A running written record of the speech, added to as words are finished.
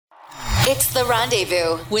It's The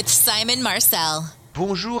Rendezvous with Simon Marcel.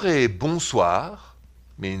 Bonjour et bonsoir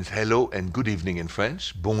means hello and good evening in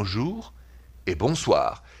French. Bonjour et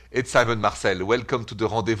bonsoir. It's Simon Marcel. Welcome to The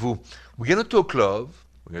Rendezvous. We're going to talk love.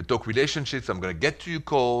 We're going to talk relationships. I'm going to get to your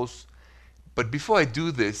calls. But before I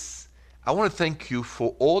do this, I want to thank you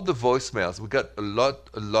for all the voicemails. We got a lot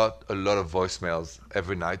of voicemails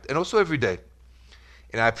every night and also every day.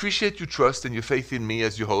 And I appreciate your trust and your faith in me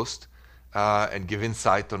as your host and give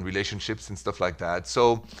insight on relationships and stuff like that.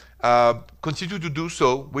 So continue to do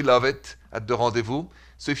so. We love it at The Rendezvous.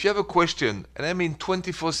 So if you have a question, and I mean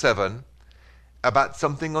 24/7, about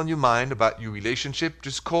something on your mind, about your relationship,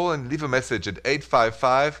 just call and leave a message at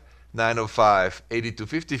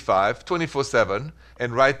 855-905-8255, 24/7.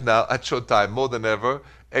 And right now, at showtime, more than ever,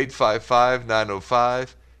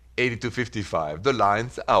 855-905-8255. The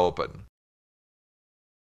lines are open.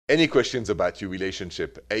 Any questions about your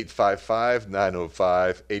relationship?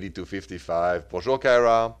 855-905-8255. Bonjour,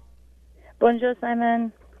 Kyra. Bonjour,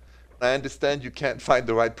 Simon. I understand you can't find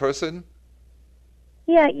the right person.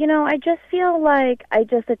 Yeah, I just feel like I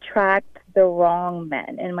just attract the wrong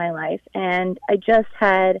men in my life. And I just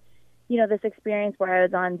had, this experience where I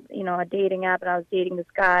was on, a dating app and I was dating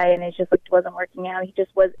this guy and it just wasn't working out. He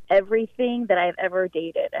just was everything that I've ever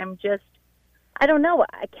dated. I don't know.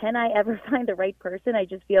 Can I ever find the right person? I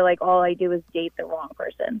just feel like all I do is date the wrong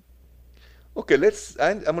person. Okay,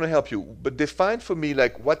 I'm going to help you. But define for me,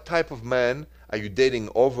 what type of man are you dating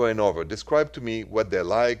over and over? Describe to me what they're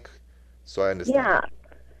like so I understand. Yeah.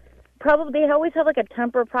 Probably they always have a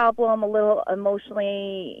temper problem, a little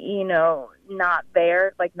emotionally, not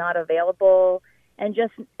there, not available, and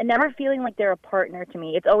just never feeling like they're a partner to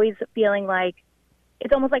me. It's always feeling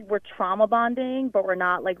it's almost like we're trauma bonding, but we're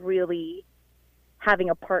not really having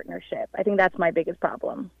a partnership. I think that's my biggest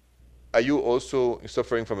problem. Are you also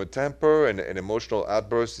suffering from a temper and an emotional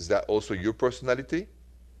outburst? Is that also your personality?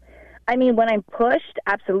 I mean, when I'm pushed,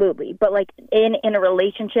 absolutely. But in a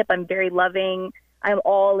relationship, I'm very loving. I'm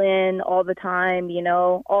all in all the time,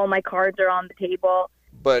 all my cards are on the table.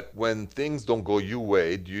 But when things don't go your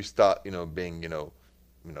way, do you start, being,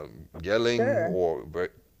 yelling? Sure. Or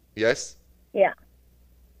yes? Yeah.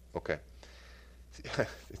 Okay.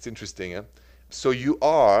 It's interesting, huh? So you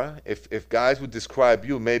are, if guys would describe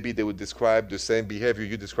you, maybe they would describe the same behavior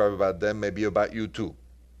you describe about them, maybe about you too.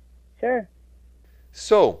 Sure.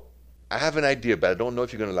 So, I have an idea, but I don't know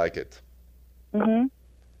if you're going to like it. Mm-hmm.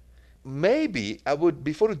 Maybe I would,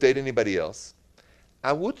 before to date anybody else,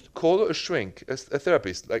 I would call a shrink, a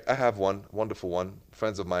therapist. I have one, wonderful one.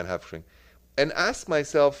 Friends of mine have shrink. And ask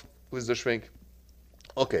myself, with the shrink,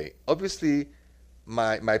 okay, obviously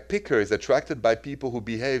my picker is attracted by people who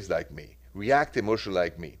behave like me, react emotionally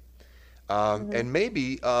like me. And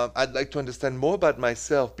maybe I'd like to understand more about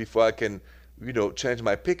myself before I can, change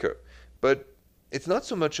my picker. But it's not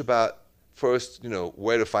so much about first,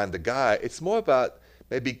 where to find the guy. It's more about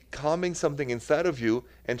maybe calming something inside of you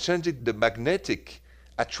and changing the magnetic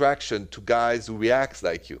attraction to guys who react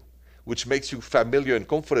like you, which makes you familiar and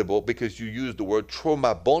comfortable because you use the word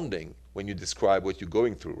trauma bonding when you describe what you're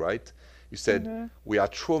going through, right? You said, we are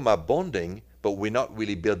trauma bonding, but we're not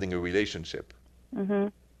really building a relationship. Mm-hmm.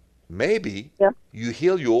 Maybe you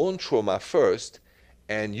heal your own trauma first,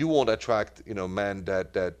 and you won't attract, men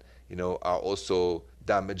that are also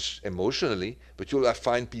damaged emotionally, but you'll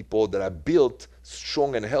find people that are built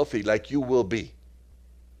strong and healthy like you will be.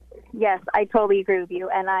 Yes, I totally agree with you,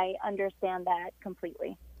 and I understand that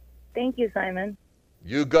completely. Thank you, Simon.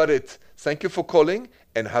 You got it. Thank you for calling,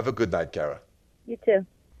 and have a good night, Kara. You too.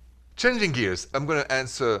 Changing gears, I'm going to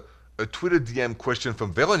answer a Twitter DM question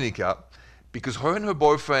from Veronica because her and her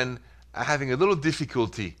boyfriend are having a little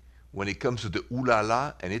difficulty when it comes to the ooh la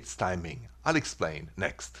la and its timing. I'll explain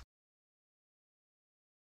next.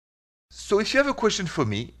 So if you have a question for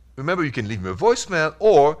me, remember you can leave me a voicemail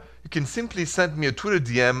or you can simply send me a Twitter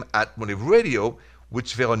DM at Rendezvous Radio,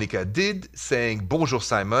 which Veronica did, saying, Bonjour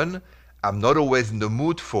Simon, I'm not always in the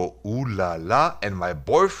mood for ooh la la and my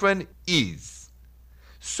boyfriend is.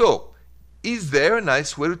 So, is there a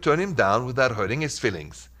nice way to turn him down without hurting his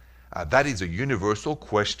feelings? That is a universal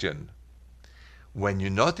question. When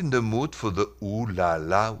you're not in the mood for the ooh la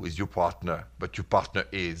la with your partner, but your partner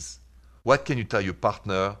is, what can you tell your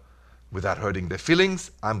partner without hurting their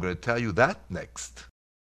feelings? I'm going to tell you that next.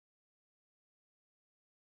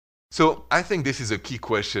 So, I think this is a key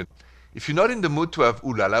question. If you're not in the mood to have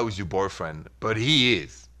ooh la la with your boyfriend, but he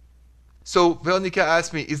is. So, Veronica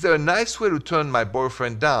asked me, is there a nice way to turn my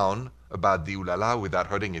boyfriend down about the ooh la la without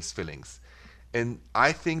hurting his feelings? And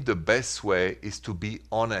I think the best way is to be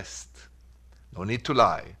honest. No need to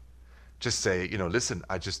lie. Just say, listen,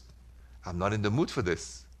 I'm not in the mood for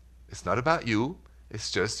this. It's not about you. It's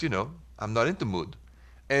just, I'm not in the mood.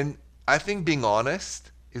 And I think being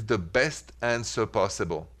honest is the best answer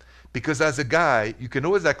possible. Because as a guy, you can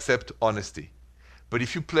always accept honesty. But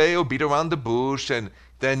if you play or beat around the bush and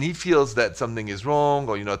then he feels that something is wrong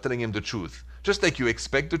or you're not telling him the truth, just like you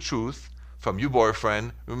expect the truth from your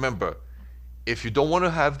boyfriend, remember, if you don't want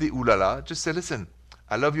to have the ooh la la, just say, listen,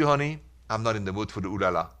 I love you, honey. I'm not in the mood for the ooh la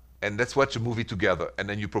la. And let's watch a movie together. And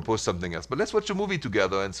then you propose something else. But let's watch a movie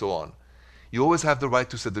together and so on. You always have the right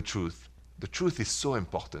to say the truth. The truth is so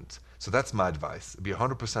important. So that's my advice. Be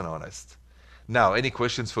 100% honest. Now, any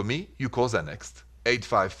questions for me? You call that next.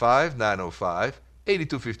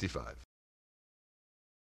 855-905-8255.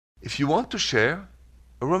 If you want to share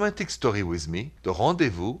a romantic story with me, the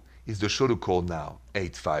rendezvous is the show to call now.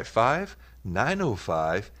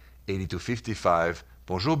 855-905-8255.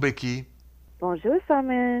 Bonjour, Becky. Bonjour,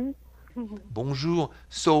 Simon. Bonjour.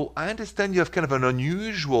 So I understand you have kind of an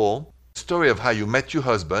unusual story of how you met your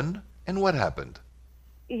husband and what happened.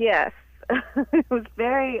 Yes, it was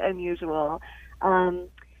very unusual.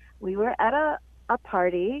 We were at a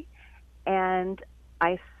party, and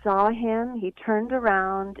I saw him. He turned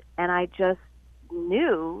around, and I just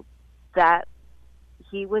knew that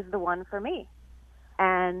he was the one for me.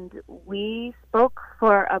 And we spoke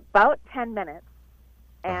for about 10 minutes.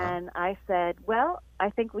 And I said, well,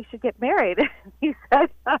 I think we should get married. He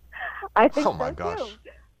said, I think oh my so gosh. too.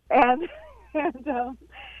 And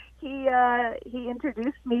he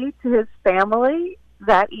introduced me to his family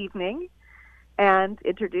that evening and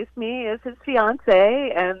introduced me as his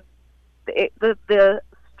fiance. And the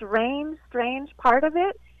strange part of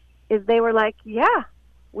it is they were like, yeah,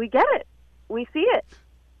 we get it. We see it.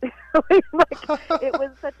 It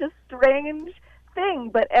was such a strange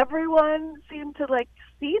thing, but everyone seemed to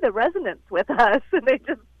see the resonance with us, and they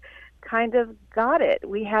just kind of got it.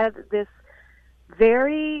 We had this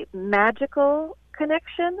very magical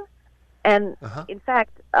connection, and in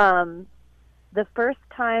fact, the first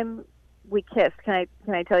time we kissed, can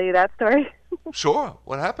I tell you that story? Sure.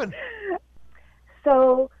 What happened?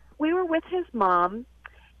 So we were with his mom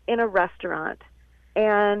in a restaurant,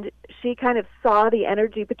 and she kind of saw the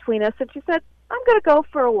energy between us, and she said, I'm going to go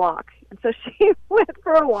for a walk. And so she went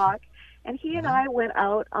for a walk, and he and I went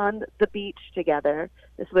out on the beach together.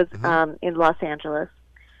 This was in Los Angeles.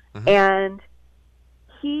 And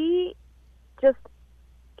he just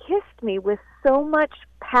kissed me with so much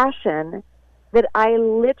passion that I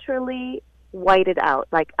literally whited out.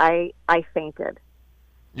 I fainted.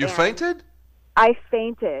 You fainted? I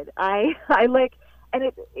fainted. I and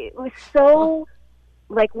it was so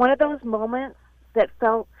one of those moments that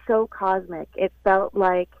felt so cosmic. It felt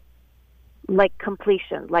like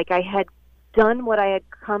completion, like I had done what I had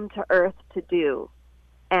come to Earth to do.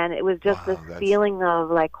 And it was just this feeling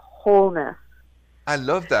of wholeness. I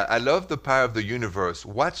love that. I love the power of the universe.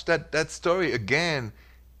 Watch that story again.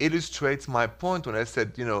 Illustrates my point when I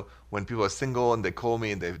said, when people are single and they call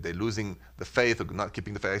me and they're losing the faith or not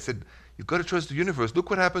keeping the faith, I said, you've got to trust the universe. Look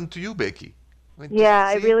what happened to you, Becky.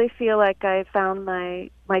 I really feel like I found my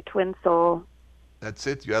twin soul. That's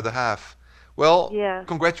it. You're the half. Well, yeah.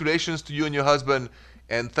 Congratulations to you and your husband,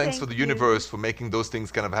 and thanks for the universe for making those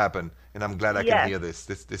things kind of happen. And I'm glad I can hear this.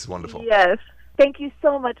 This is wonderful. Yes. Thank you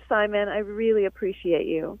so much, Simon. I really appreciate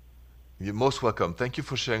you. You're most welcome. Thank you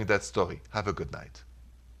for sharing that story. Have a good night.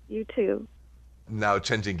 You too. Now,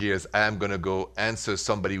 changing gears, I am going to go answer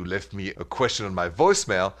somebody who left me a question on my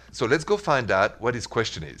voicemail. So let's go find out what his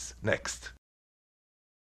question is next.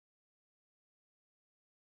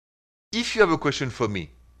 If you have a question for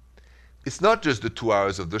me, it's not just the 2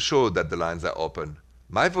 hours of the show that the lines are open.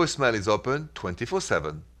 My voicemail is open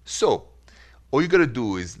 24/7. So, all you got to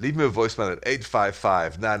do is leave me a voicemail at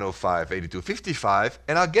 855-905-8255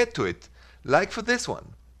 and I'll get to it. Like for this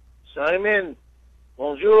one. Simon,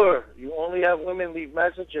 bonjour. You only have women leave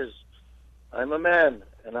messages. I'm a man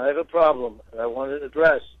and I have a problem and I want it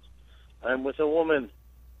addressed. I'm with a woman.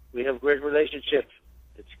 We have a great relationship.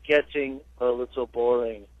 It's getting a little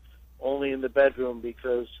boring. Only in the bedroom,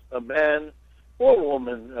 because a man or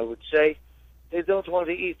woman, I would say, they don't want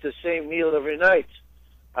to eat the same meal every night.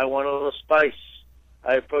 I want a little spice.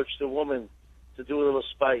 I approached the woman to do a little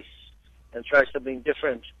spice and try something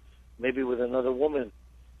different, maybe with another woman.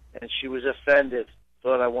 And she was offended,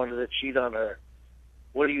 thought I wanted to cheat on her.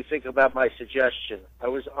 What do you think about my suggestion? I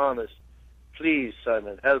was honest. Please,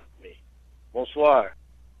 Simon, help me. Bonsoir.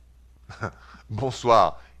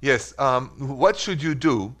 Bonsoir. Yes, what should you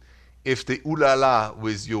do if the ooh la la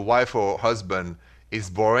with your wife or husband is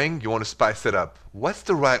boring? You want to spice it up. What's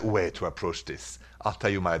the right way to approach this? I'll tell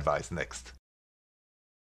you my advice next.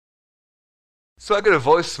 So I got a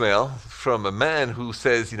voicemail from a man who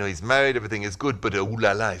says, he's married, everything is good, but ooh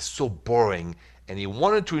la la is so boring. And he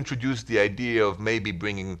wanted to introduce the idea of maybe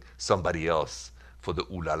bringing somebody else for the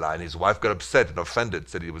ooh la la. And his wife got upset and offended,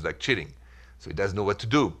 said it was like cheating. So he doesn't know what to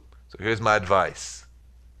do. So here's my advice.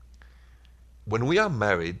 When we are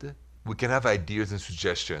married, we can have ideas and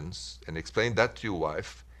suggestions and explain that to your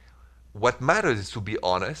wife. What matters is to be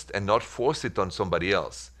honest and not force it on somebody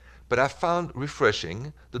else. But I found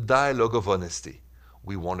refreshing the dialogue of honesty.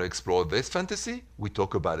 We want to explore this fantasy, we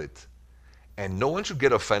talk about it. And no one should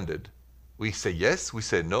get offended. We say yes, we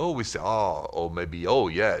say no, we say or maybe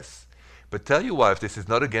yes. But tell your wife this is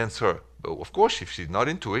not against her. But of course, if she's not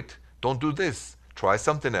into it, don't do this. Try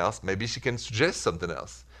something else. Maybe she can suggest something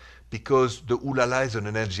else. Because the ooh la la is an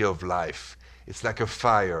energy of life. It's like a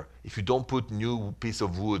fire. If you don't put new piece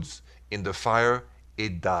of woods in the fire,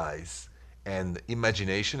 it dies. And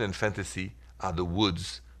imagination and fantasy are the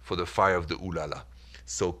woods for the fire of the ooh la la.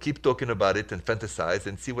 So keep talking about it and fantasize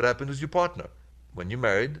and see what happens with your partner. When you're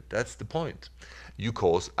married, that's the point. Your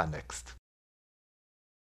calls are next.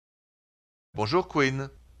 Bonjour, Queen.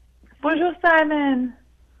 Bonjour, Simon.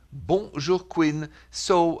 Bonjour, Queen.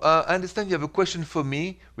 So I understand you have a question for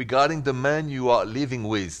me regarding the man you are living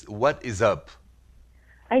with. What is up?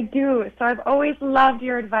 I do. So I've always loved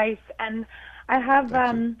your advice, and I have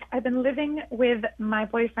I've been living with my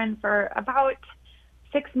boyfriend for about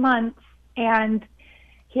 6 months, and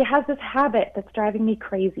he has this habit that's driving me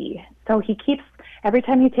crazy. So he keeps, every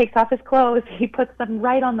time he takes off his clothes, he puts them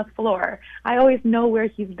right on the floor. I always know where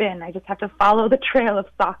he's been. I just have to follow the trail of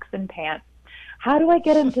socks and pants. How do I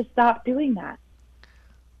get him to stop doing that?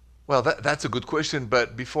 Well, that's a good question,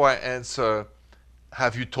 but before I answer,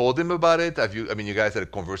 have you told him about it? You guys had a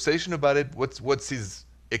conversation about it? What's his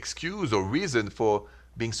excuse or reason for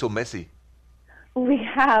being so messy? We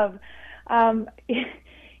have.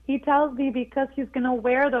 He tells me because he's going to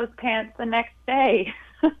wear those pants the next day.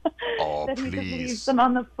 Oh, that he just please. leaves them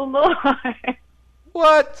on the floor.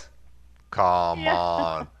 What? Come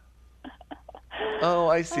on. Oh,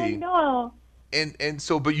 I see. I know. And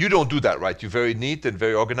so, but you don't do that, right? You're very neat and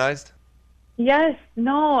very organized? Yes,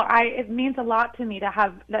 no, it means a lot to me to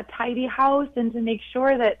have a tidy house and to make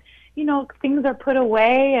sure that, things are put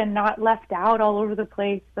away and not left out all over the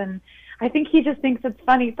place. And I think he just thinks it's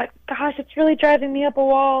funny, but gosh, it's really driving me up a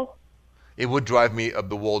wall. It would drive me up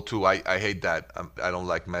the wall too. I hate that. I don't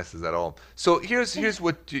like messes at all. So here's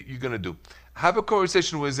what you're going to do. Have a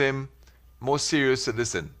conversation with him, more serious, and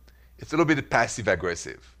listen. It's a little bit passive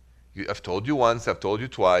aggressive. I've told you once, I've told you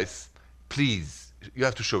twice. Please, you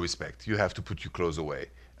have to show respect. You have to put your clothes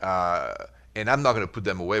away. And I'm not going to put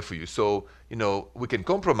them away for you. So, we can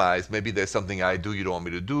compromise. Maybe there's something I do you don't want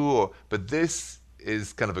me to do, but this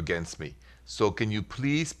is kind of against me. So can you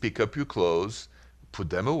please pick up your clothes, put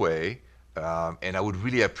them away, and I would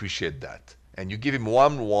really appreciate that. And you give him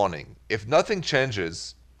one warning. If nothing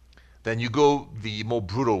changes, then you go the more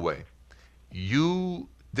brutal way. You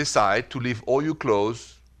decide to leave all your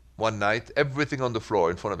clothes one night, everything on the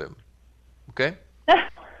floor in front of him. Okay?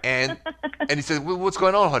 And he says, well, what's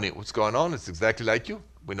going on, honey? What's going on? It's exactly like you.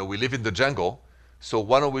 We know we live in the jungle, so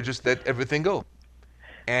why don't we just let everything go?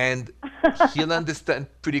 And he'll understand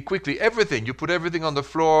pretty quickly everything. You put everything on the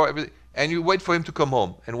floor, and you wait for him to come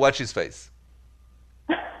home and watch his face.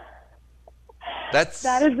 That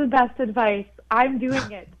is the best advice. I'm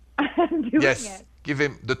doing it. I'm doing yes. it. Give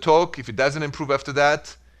him the talk. If it doesn't improve after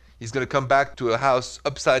that, he's going to come back to a house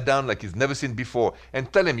upside down like he's never seen before.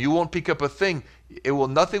 And tell him you won't pick up a thing.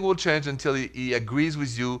 Nothing will change until he agrees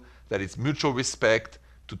with you that it's mutual respect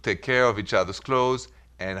to take care of each other's clothes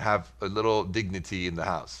and have a little dignity in the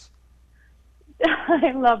house.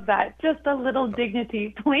 I love that. Just a little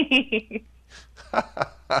dignity, please.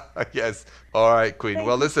 Yes. All right, Queen. Thank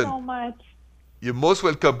well, listen. you so much. You're most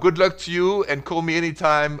welcome. Good luck to you, and call me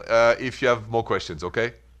anytime if you have more questions,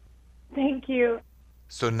 okay? Thank you.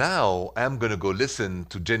 So now I'm going to go listen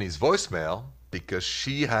to Jenny's voicemail because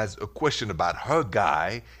she has a question about her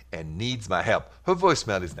guy and needs my help. Her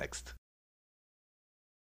voicemail is next.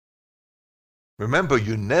 Remember,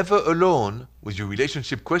 you're never alone with your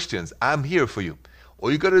relationship questions. I'm here for you. All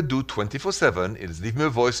you got to do 24/7 is leave me a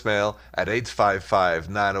voicemail at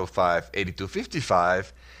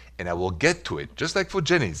 855-905-8255 and I will get to it, just like for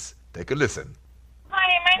Jenny's. Take a listen.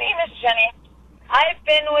 Hi, my name is Jenny. I've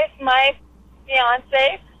been with my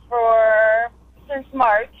fiance since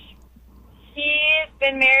March. He's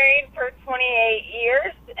been married for 28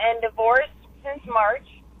 years and divorced since March.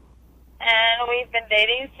 And we've been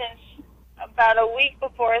dating since about a week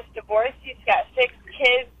before his divorce. He's got 6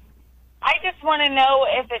 kids. I just want to know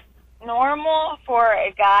if it's normal for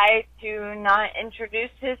a guy to not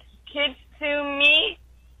introduce his kids pursue me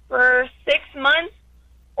for 6 months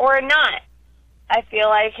or not. I feel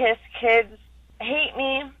like his kids hate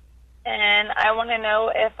me, and I want to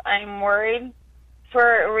know if I'm worried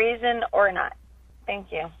for a reason or not.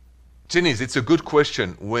 Thank you. Janice, it's a good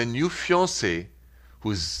question. When your fiancé,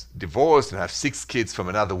 who's divorced and has 6 kids from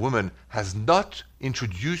another woman, has not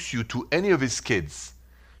introduced you to any of his kids,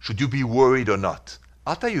 should you be worried or not?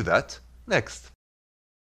 I'll tell you that next.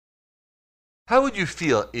 How would you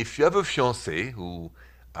feel if you have a fiancé who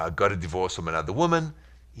got a divorce from another woman,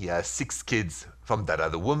 he has 6 kids from that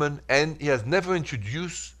other woman, and he has never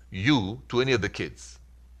introduced you to any of the kids?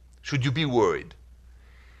 Should you be worried?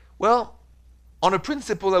 Well, on a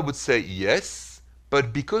principle, I would say yes,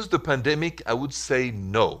 but because of the pandemic, I would say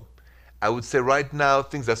no. I would say right now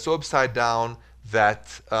things are so upside down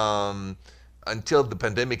that until the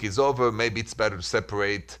pandemic is over, maybe it's better to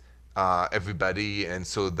separate everybody, and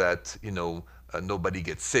so that nobody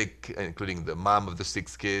gets sick, including the mom of the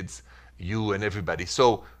 6 kids, you and everybody.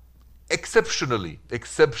 So exceptionally,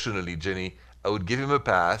 Jenny, I would give him a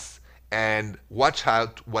pass and watch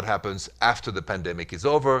out what happens after the pandemic is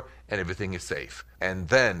over and everything is safe. And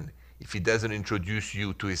then, if he doesn't introduce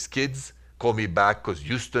you to his kids, call me back, because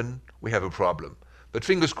Houston, we have a problem. But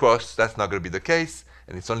fingers crossed, that's not going to be the case,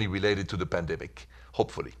 and it's only related to the pandemic,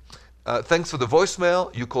 hopefully. Thanks for the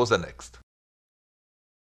voicemail. Your calls are next.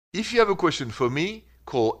 If you have a question for me,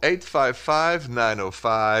 call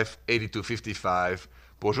 855-905-8255.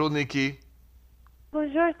 Bonjour, Nikki.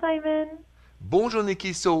 Bonjour, Simon. Bonjour,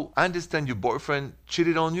 Nikki. So I understand your boyfriend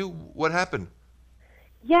cheated on you. What happened?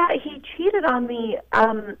 Yeah, he cheated on me,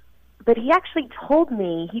 but he actually told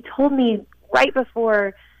me. He told me right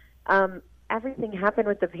before everything happened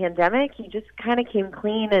with the pandemic. He just kind of came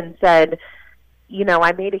clean and said,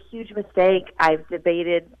 I made a huge mistake. I've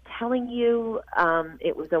debated telling you.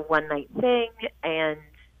 It was a one-night thing, and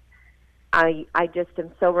I just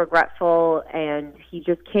am so regretful. And he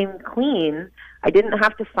just came clean. I didn't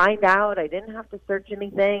have to find out. I didn't have to search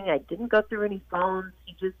anything. I didn't go through any phones.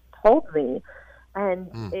 He just told me.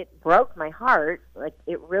 And it broke my heart. Like,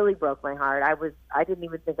 it really broke my heart. I didn't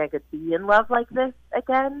even think I could be in love like this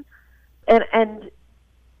again. And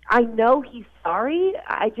I know he's sorry.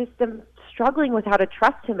 I just am struggling with how to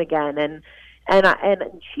trust him again. And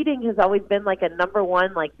cheating has always been like a number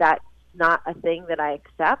one, like that's not a thing that I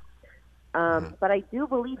accept. But I do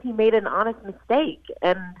believe he made an honest mistake.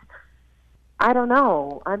 And I don't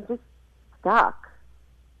know. I'm just stuck.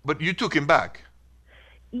 But you took him back.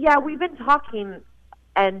 Yeah, we've been talking,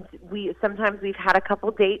 and sometimes we've had a couple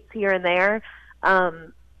dates here and there.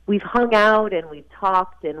 We've hung out and we've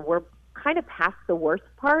talked, and we're kind of past the worst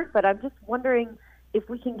part, but I'm just wondering if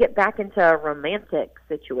we can get back into a romantic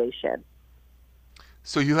situation.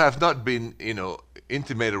 So you have not been,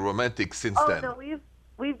 intimate or romantic since then? Oh, no,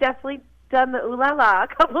 we've definitely done the ooh la la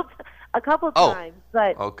a couple times,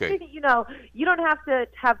 but okay. You don't have to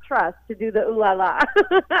have trust to do the ooh la la.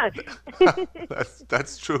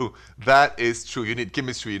 That's true. That is true. You need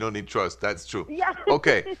chemistry. You don't need trust. That's true. Yeah.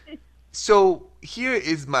 Okay. So here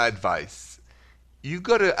is my advice. You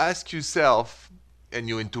got to ask yourself and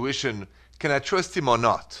your intuition, can I trust him or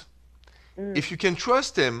not? If you can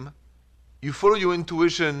trust him, you follow your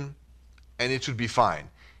intuition and it should be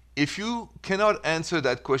fine. If you cannot answer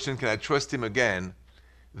that question, can I trust him again,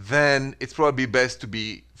 then it's probably best to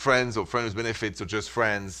be friends or friends with benefits or just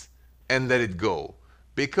friends and let it go.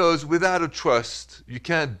 Because without a trust, you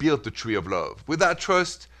can't build the tree of love. Without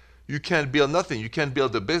trust, you can't build nothing. You can't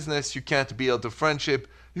build a business. You can't build a friendship.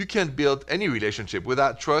 You can't build any relationship.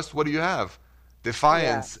 Without trust, what do you have?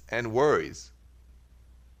 Defiance and worries.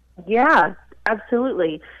 Yeah,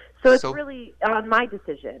 absolutely. So it's really on my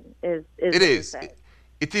decision. It is.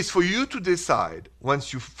 It is for you to decide,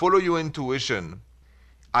 once you follow your intuition,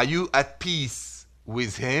 are you at peace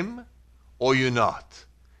with him or you're not?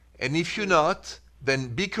 And if you're not,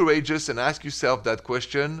 then be courageous and ask yourself that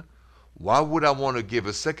question, why would I want to give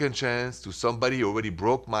a second chance to somebody who already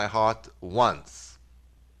broke my heart once?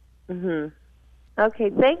 Okay,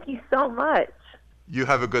 thank you so much. You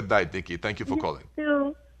have a good night, Nikki. Thank you for calling. You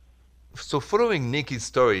too. So following Nikki's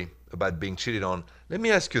story about being cheated on, let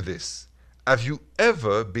me ask you this. Have you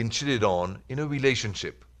ever been cheated on in a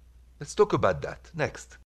relationship? Let's talk about that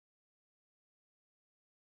next.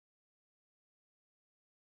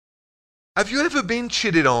 Have you ever been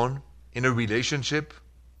cheated on in a relationship?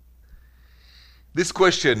 This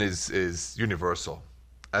question is universal.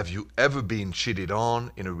 Have you ever been cheated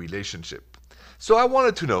on in a relationship? So I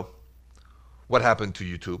wanted to know what happened to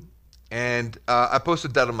you two. And I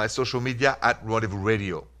posted that on my social media at Rendezvous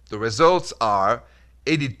Radio. The results are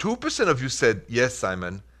 82% of you said, yes,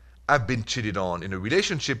 Simon, I've been cheated on in a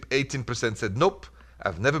relationship. 18% said nope.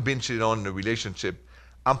 I've never been cheated on in a relationship.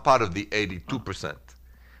 I'm part of the 82%.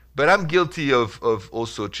 But I'm guilty of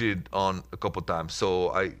also cheated on a couple times.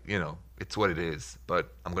 So it's what it is.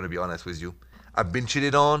 But I'm going to be honest with you. I've been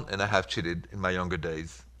cheated on and I have cheated in my younger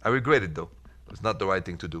days. I regret it though. It's not the right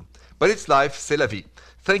thing to do. But it's life, c'est la vie.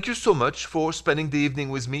 Thank you so much for spending the evening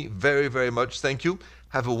with me. Very, very much. Thank you.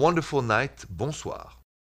 Have a wonderful night. Bonsoir.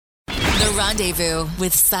 The Rendezvous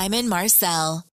with Simon Marcel.